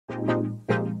Hi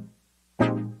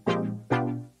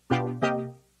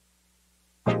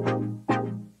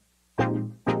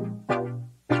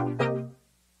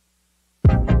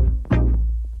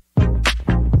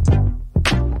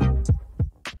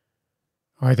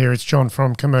there, it's John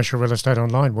from Commercial Real Estate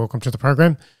Online. Welcome to the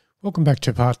program. Welcome back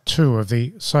to part 2 of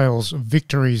the Sales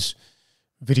Victories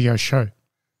video show.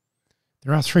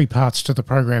 There are 3 parts to the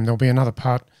program. There'll be another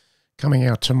part coming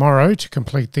out tomorrow to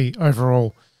complete the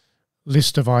overall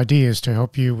list of ideas to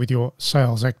help you with your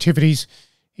sales activities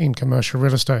in commercial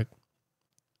real estate.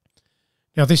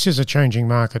 Now, this is a changing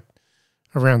market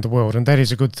around the world, and that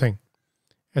is a good thing.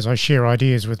 As I share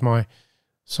ideas with my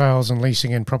sales and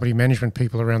leasing and property management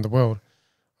people around the world,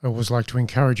 I always like to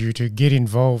encourage you to get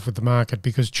involved with the market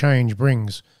because change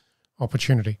brings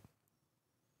opportunity.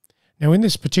 Now, in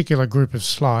this particular group of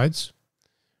slides,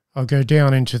 I'll go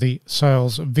down into the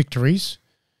sales victories,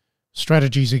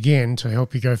 strategies again to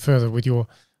help you go further with your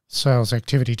sales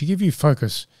activity, to give you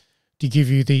focus, to give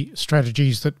you the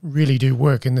strategies that really do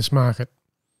work in this market.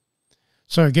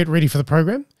 So get ready for the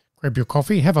program, grab your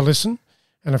coffee, have a listen,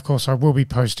 and of course I will be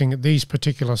posting these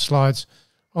particular slides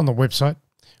on the website,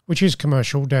 which is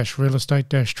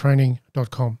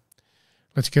commercial-realestate-training.com.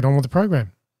 Let's get on with the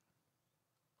program.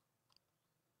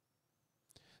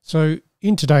 So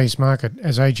in today's market,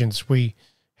 as agents, we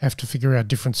have to figure out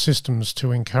different systems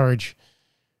to encourage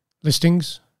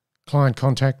listings, client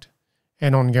contact,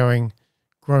 and ongoing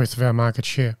growth of our market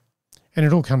share. And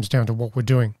it all comes down to what we're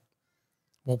doing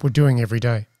every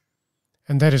day.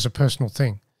 And that is a personal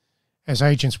thing. As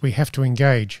agents, we have to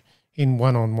engage in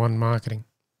one-on-one marketing.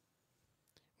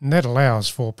 And that allows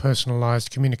for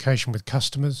personalised communication with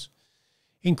customers,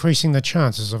 increasing the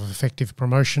chances of effective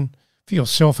promotion for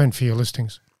yourself and for your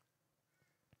listings.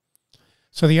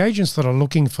 So the agents that are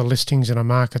looking for listings in a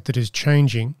market that is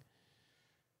changing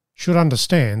should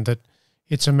understand that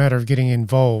it's a matter of getting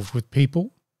involved with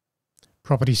people,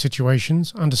 property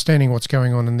situations, understanding what's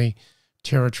going on in the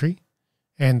territory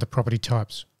and the property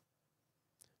types.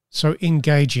 So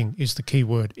engaging is the key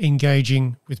word,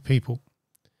 engaging with people.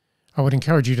 I would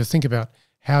encourage you to think about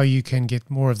how you can get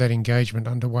more of that engagement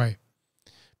underway.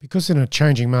 Because in a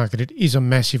changing market, it is a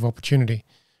massive opportunity,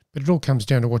 but it all comes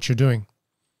down to what you're doing,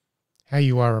 how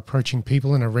you are approaching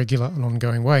people in a regular and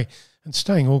ongoing way, and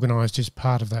staying organised is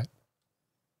part of that.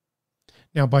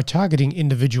 Now, by targeting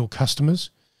individual customers,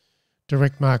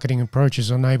 direct marketing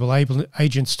approaches enable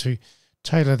agents to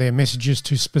tailor their messages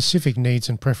to specific needs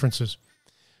and preferences.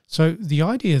 So the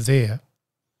idea there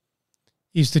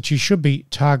is that you should be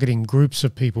targeting groups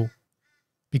of people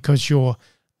because your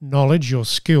knowledge, your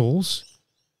skills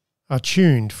are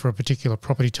tuned for a particular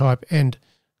property type and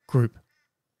group.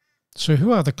 So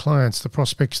who are the clients, the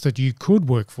prospects that you could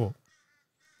work for?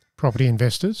 Property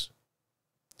investors,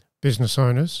 business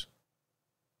owners.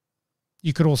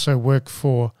 You could also work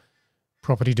for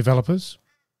property developers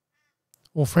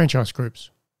or franchise groups.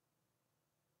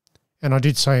 And I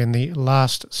did say in the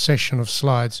last session of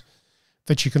slides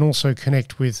that you can also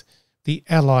connect with the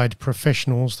allied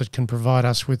professionals that can provide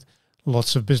us with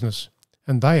lots of business.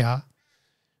 And they are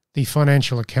the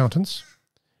financial accountants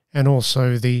and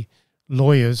also the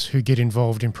lawyers who get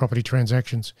involved in property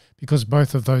transactions, because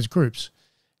both of those groups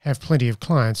have plenty of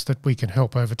clients that we can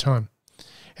help over time.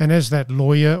 And as that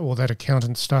lawyer or that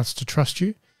accountant starts to trust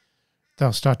you,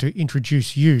 they'll start to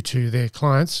introduce you to their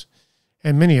clients.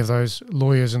 And many of those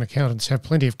lawyers and accountants have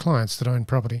plenty of clients that own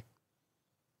property.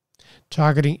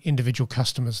 Targeting individual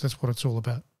customers, that's what it's all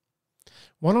about.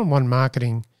 One-on-one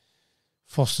marketing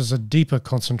fosters a deeper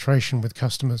concentration with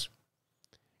customers,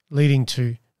 leading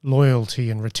to loyalty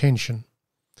and retention.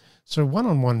 So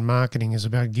one-on-one marketing is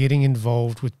about getting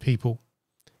involved with people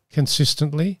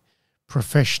consistently,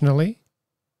 professionally,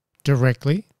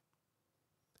 directly.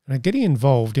 And getting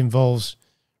involved involves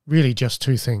really just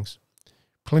 2 things: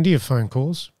 plenty of phone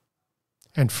calls,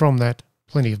 and from that,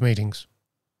 plenty of meetings.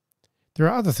 There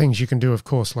are other things you can do, of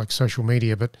course, like social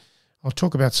media, but I'll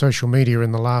talk about social media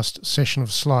in the last session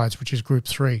of slides, which is group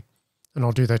 3, and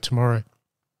I'll do that tomorrow.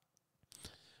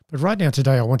 But right now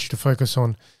today, I want you to focus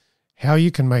on how you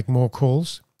can make more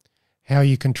calls, how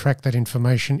you can track that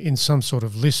information in some sort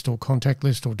of list or contact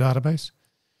list or database,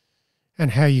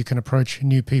 and how you can approach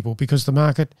new people, because the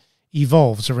market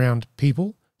evolves around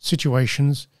people,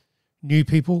 situations, new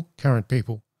people, current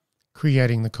people,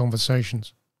 creating the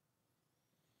conversations.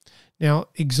 Now,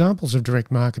 examples of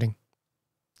direct marketing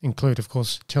include, of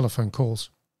course, telephone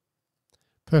calls,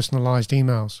 personalised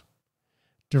emails,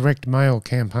 direct mail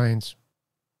campaigns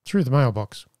through the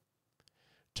mailbox,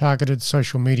 targeted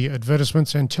social media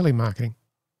advertisements and telemarketing.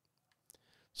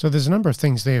 So there's a number of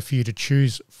things there for you to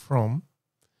choose from.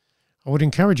 I would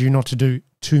encourage you not to do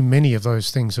too many of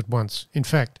those things at once. In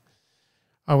fact,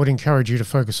 I would encourage you to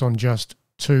focus on just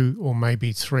 2 or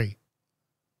maybe 3.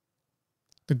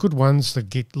 The good ones that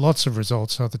get lots of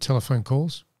results are the telephone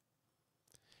calls,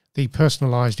 the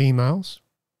personalised emails,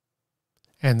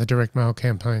 and the direct mail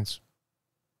campaigns.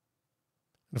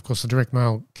 And of course, the direct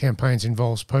mail campaigns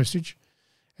involves postage,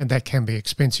 and that can be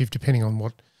expensive depending on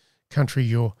what country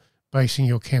you're basing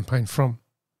your campaign from.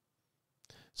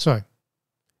 So,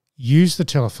 use the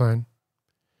telephone,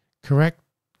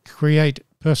 create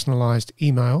personalised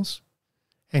emails,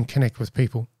 and connect with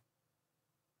people.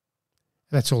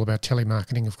 That's all about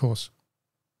telemarketing, of course.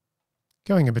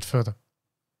 Going a bit further.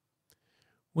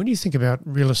 When you think about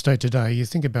real estate today, you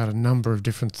think about a number of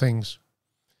different things.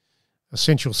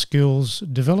 Essential skills,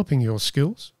 developing your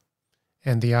skills,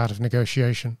 and the art of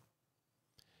negotiation.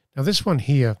 Now, this one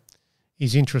here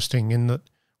is interesting in that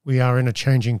we are in a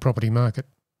changing property market.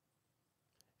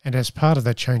 And as part of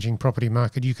that changing property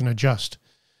market, you can adjust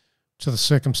to the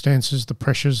circumstances, the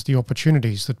pressures, the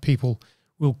opportunities that people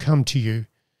will come to you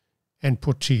and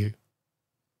put to you.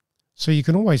 So you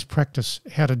can always practice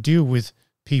how to deal with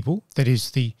people, that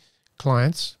is the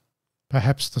clients,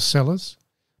 perhaps the sellers,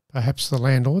 perhaps the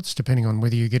landlords, depending on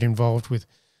whether you get involved with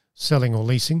selling or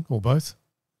leasing or both,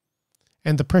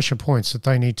 and the pressure points that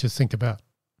they need to think about.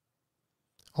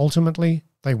 Ultimately,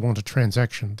 they want a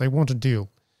transaction. They want a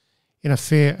deal in a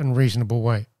fair and reasonable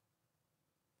way.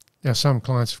 Now, some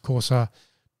clients, of course, are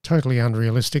totally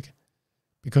unrealistic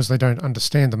because they don't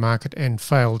understand the market and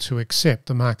fail to accept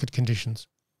the market conditions.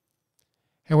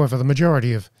 However, the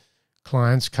majority of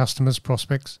clients, customers,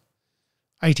 prospects,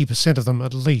 80% of them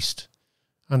at least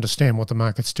understand what the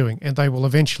market's doing, and they will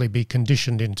eventually be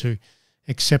conditioned into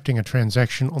accepting a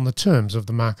transaction on the terms of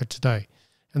the market today.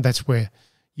 And that's where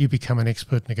you become an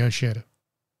expert negotiator.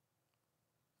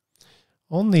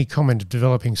 On the comment of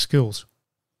developing skills,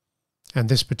 and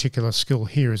this particular skill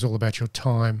here is all about your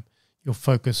time, your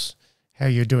focus, how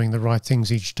you're doing the right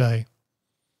things each day.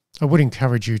 I would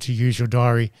encourage you to use your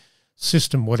diary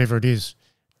system, whatever it is,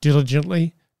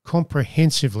 diligently,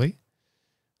 comprehensively,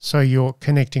 so you're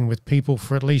connecting with people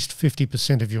for at least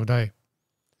 50% of your day.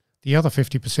 The other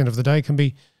 50% of the day can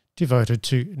be devoted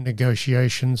to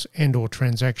negotiations and or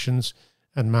transactions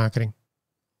and marketing.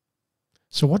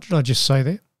 So what did I just say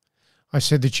there? I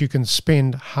said that you can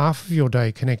spend half of your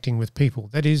day connecting with people,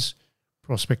 that is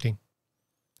prospecting.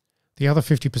 The other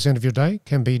 50% of your day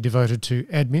can be devoted to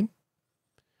admin,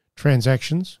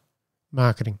 transactions,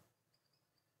 marketing.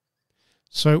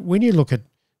 So when you look at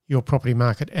your property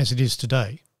market as it is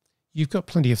today, you've got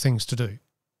plenty of things to do.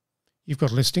 You've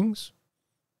got listings,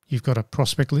 you've got a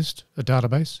prospect list, a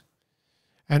database,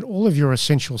 and all of your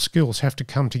essential skills have to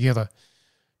come together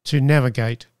to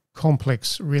navigate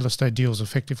complex real estate deals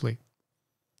effectively.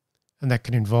 And that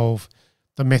can involve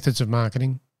the methods of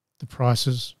marketing, the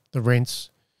prices, the rents,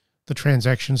 the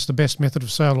transactions, the best method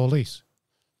of sale or lease.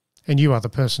 And you are the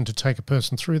person to take a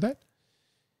person through that,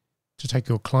 to take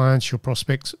your clients, your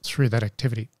prospects through that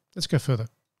activity. Let's go further.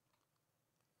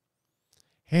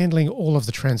 Handling all of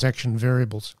the transaction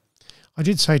variables. I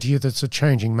did say to you that it's a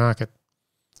changing market.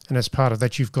 And as part of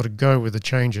that, you've got to go with the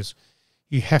changes.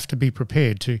 You have to be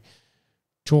prepared to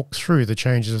talk through the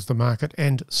changes of the market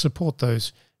and support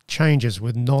those changes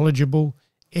with knowledgeable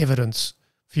evidence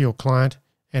for your client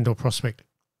and or prospect.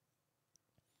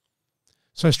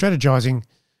 So strategizing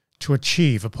to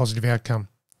achieve a positive outcome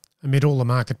amid all the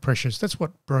market pressures, that's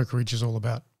what brokerage is all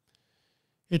about.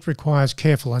 It requires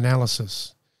careful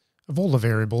analysis of all the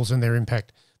variables and their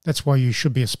impact. That's why you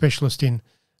should be a specialist in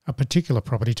a particular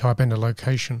property type and a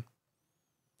location.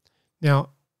 Now,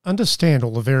 understand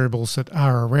all the variables that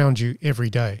are around you every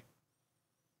day.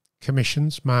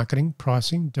 Commissions, marketing,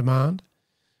 pricing, demand,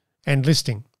 and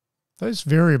listing. Those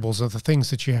variables are the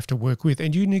things that you have to work with,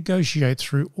 and you negotiate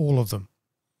through all of them.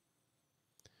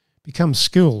 Become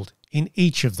skilled in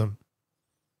each of them,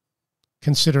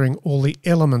 considering all the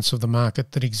elements of the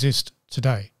market that exist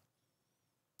today.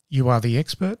 You are the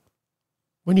expert.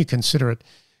 When you consider it,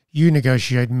 you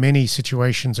negotiate many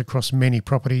situations across many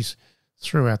properties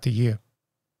throughout the year.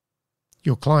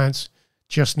 Your clients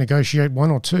just negotiate 1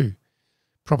 or 2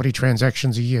 property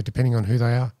transactions a year, depending on who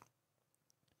they are.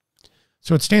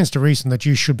 So it stands to reason that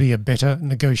you should be a better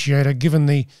negotiator given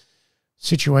the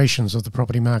situations of the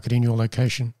property market in your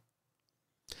location.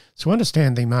 So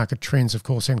understand the market trends, of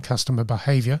course, and customer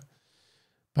behaviour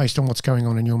based on what's going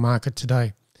on in your market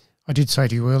today. I did say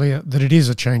to you earlier that it is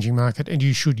a changing market and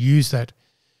you should use that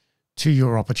to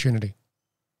your opportunity.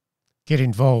 Get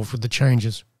involved with the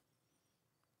changes.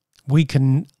 We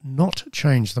can not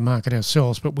change the market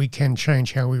ourselves, but we can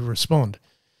change how we respond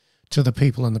to the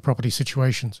people and the property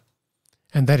situations.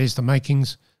 and that is the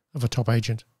makings of a top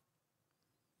agent.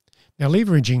 Now,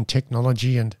 leveraging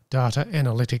technology and data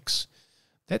analytics,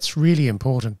 that's really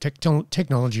important.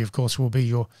 Technology, of course, will be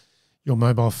your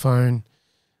mobile phone,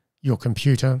 your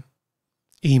computer,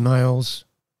 emails,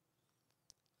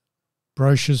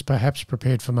 brochures perhaps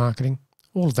prepared for marketing.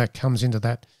 All of that comes into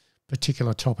that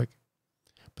particular topic.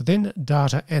 But then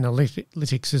data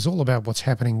analytics is all about what's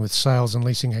happening with sales and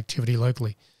leasing activity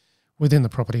locally within the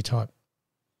property type.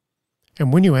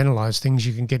 And when you analyse things,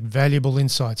 you can get valuable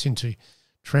insights into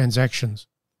transactions,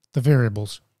 the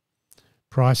variables,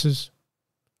 prices,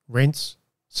 rents,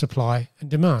 supply and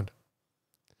demand.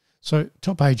 So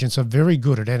top agents are very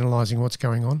good at analysing what's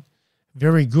going on,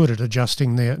 very good at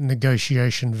adjusting their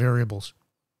negotiation variables.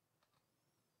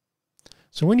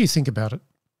 So when you think about it,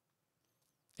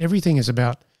 everything is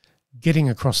about getting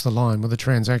across the line with a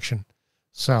transaction,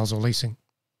 sales or leasing,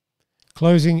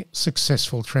 closing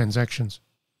successful transactions.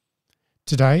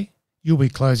 Today, you'll be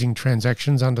closing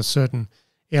transactions under certain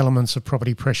elements of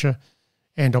property pressure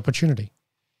and opportunity.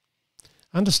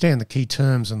 Understand the key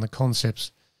terms and the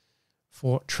concepts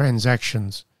for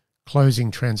transactions,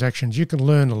 closing transactions. You can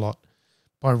learn a lot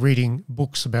by reading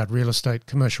books about real estate,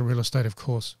 commercial real estate, of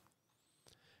course.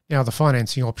 Now, the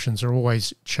financing options are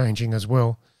always changing as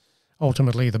well.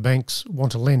 Ultimately, the banks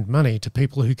want to lend money to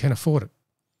people who can afford it.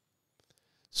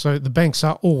 So the banks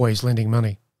are always lending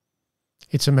money.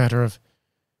 It's a matter of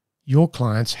your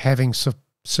clients having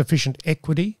sufficient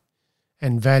equity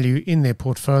and value in their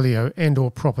portfolio and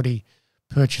or property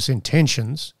purchase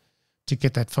intentions to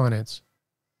get that finance.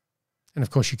 And of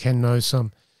course, you can know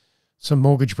some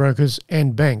mortgage brokers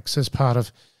and banks as part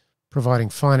of providing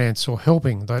finance or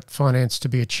helping that finance to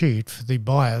be achieved for the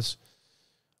buyers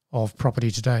of property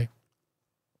today.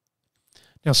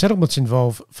 Now, settlements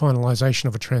involve finalisation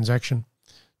of a transaction,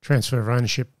 transfer of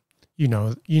ownership. You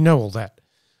know all that.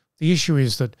 The issue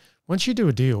is that once you do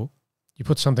a deal, you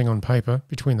put something on paper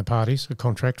between the parties, a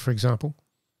contract, for example.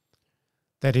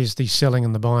 That is the selling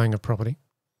and the buying of property.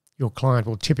 Your client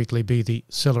will typically be the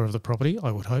seller of the property,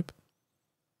 I would hope.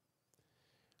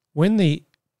 When the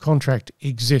contract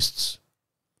exists,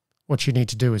 what you need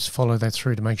to do is follow that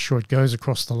through to make sure it goes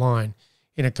across the line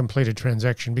in a completed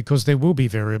transaction, because there will be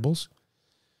variables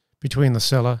between the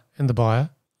seller and the buyer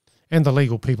and the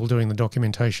legal people doing the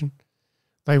documentation.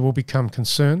 They will become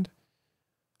concerned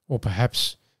or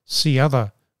perhaps see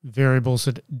other variables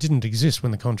that didn't exist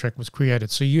when the contract was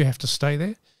created. So you have to stay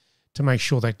there to make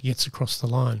sure that gets across the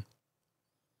line.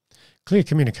 Clear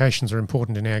communications are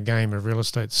important in our game of real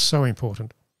estate, so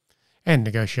important, and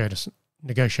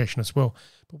negotiation as well.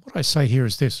 But what I say here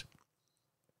is this.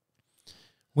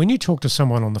 When you talk to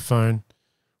someone on the phone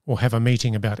or have a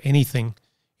meeting about anything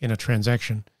in a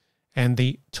transaction and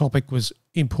the topic was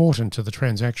important to the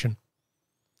transaction,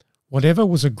 whatever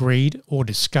was agreed or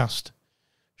discussed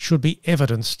should be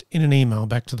evidenced in an email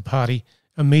back to the party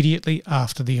immediately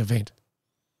after the event,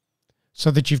 so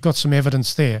that you've got some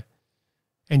evidence there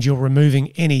and you're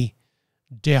removing any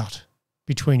doubt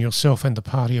between yourself and the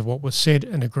party of what was said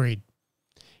and agreed.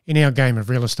 In our game of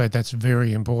real estate, that's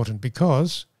very important,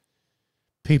 because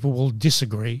people will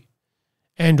disagree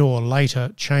and or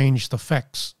later change the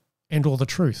facts and or the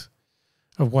truth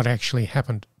of what actually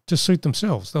happened to suit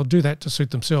themselves. They'll do that to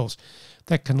suit themselves.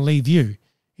 That can leave you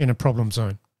in a problem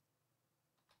zone.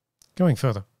 Going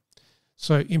further,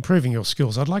 so improving your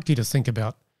skills, I'd like you to think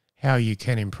about how you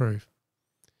can improve,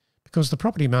 because the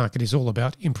property market is all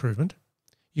about improvement.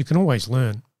 You can always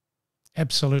learn.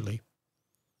 Absolutely.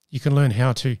 You can learn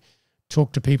how to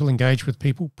talk to people, engage with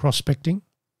people, prospecting.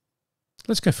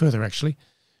 Let's go further, actually.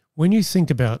 When you think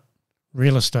about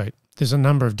real estate, there's a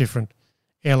number of different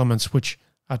elements which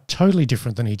are totally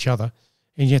different than each other,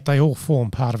 and yet they all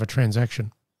form part of a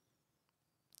transaction.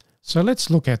 So let's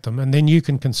look at them, and then you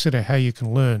can consider how you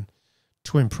can learn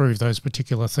to improve those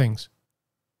particular things.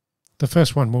 The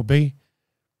first one will be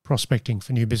prospecting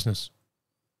for new business.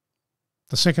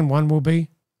 The second one will be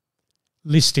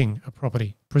listing a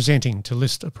property, presenting to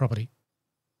list a property.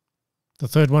 The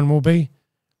third one will be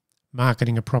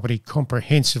marketing a property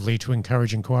comprehensively to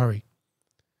encourage inquiry.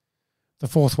 The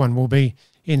fourth one will be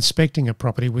inspecting a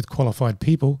property with qualified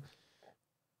people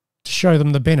to show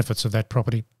them the benefits of that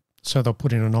property, so they'll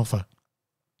put in an offer.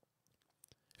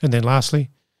 And then lastly,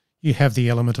 you have the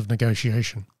element of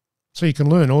negotiation. So you can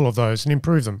learn all of those and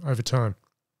improve them over time.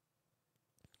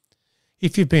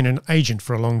 If you've been an agent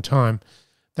for a long time,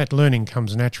 that learning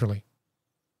comes naturally.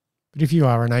 But if you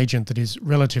are an agent that is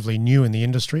relatively new in the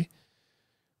industry,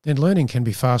 then learning can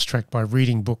be fast-tracked by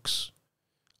reading books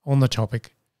on the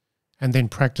topic and then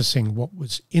practicing what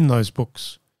was in those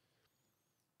books.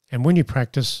 And when you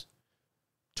practice,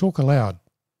 talk aloud.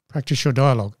 Practice your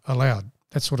dialogue aloud,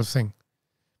 that sort of thing.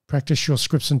 Practice your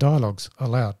scripts and dialogues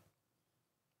aloud.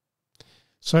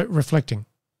 So reflecting.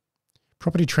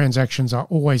 Property transactions are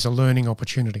always a learning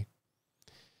opportunity.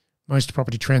 Most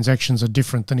property transactions are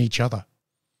different than each other.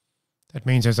 That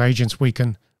means as agents we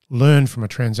can learn from a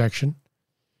transaction.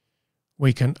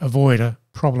 We can avoid a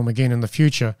problem again in the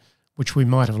future which we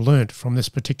might have learnt from this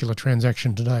particular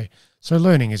transaction today. So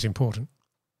learning is important.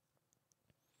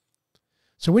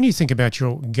 So when you think about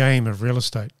your game of real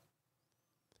estate,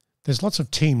 there's lots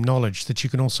of team knowledge that you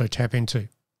can also tap into.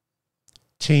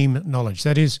 Team knowledge,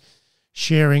 that is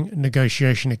sharing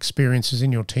negotiation experiences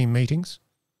in your team meetings.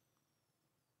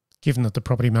 Given that the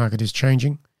property market is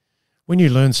changing, when you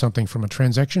learn something from a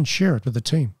transaction, share it with the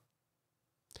team.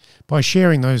 By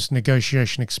sharing those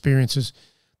negotiation experiences,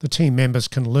 the team members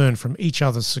can learn from each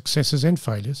other's successes and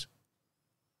failures.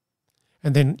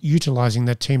 And then utilising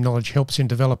that team knowledge helps in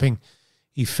developing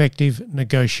effective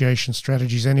negotiation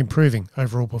strategies and improving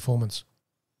overall performance.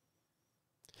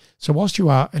 So whilst you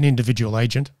are an individual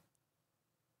agent,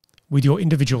 with your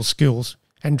individual skills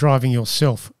and driving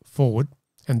yourself forward,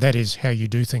 and that is how you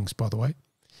do things, by the way,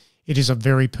 it is a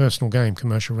very personal game,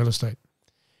 commercial real estate.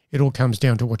 It all comes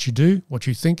down to what you do, what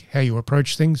you think, how you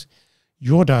approach things,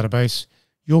 your database,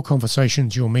 your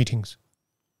conversations, your meetings.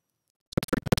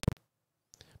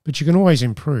 But you can always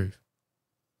improve.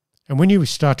 And when you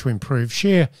start to improve,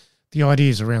 share the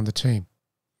ideas around the team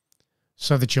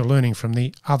so that you're learning from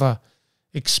the other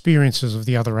experiences of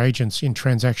the other agents in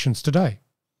transactions today.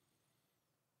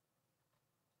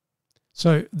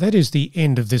 So that is the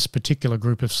end of this particular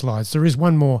group of slides. There is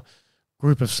one more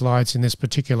group of slides in this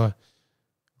particular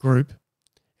group,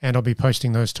 and I'll be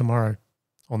posting those tomorrow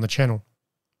on the channel.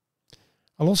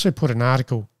 I'll also put an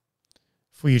article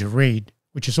for you to read,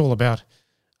 which is all about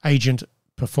agent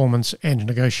performance and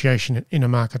negotiation in a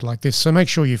market like this. So make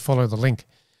sure you follow the link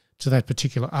to that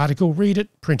particular article, read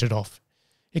it, print it off.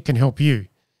 It can help you.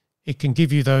 It can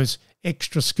give you those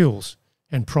extra skills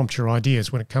and prompt your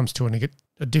ideas when it comes to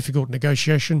a difficult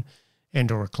negotiation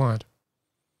and or a client.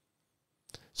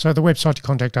 So the website to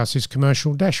contact us is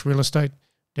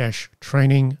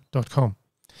commercial-real-estate-training.com.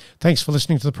 Thanks for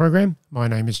listening to the program. My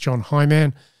name is John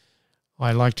Highman.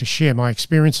 I like to share my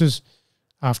experiences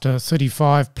after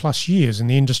 35 plus years in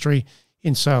the industry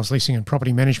in sales, leasing and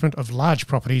property management of large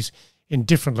properties in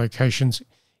different locations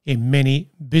in many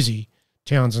busy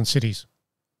towns and cities.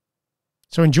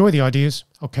 So enjoy the ideas.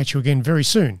 I'll catch you again very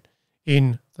soon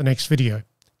in the next video.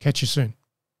 Catch you soon.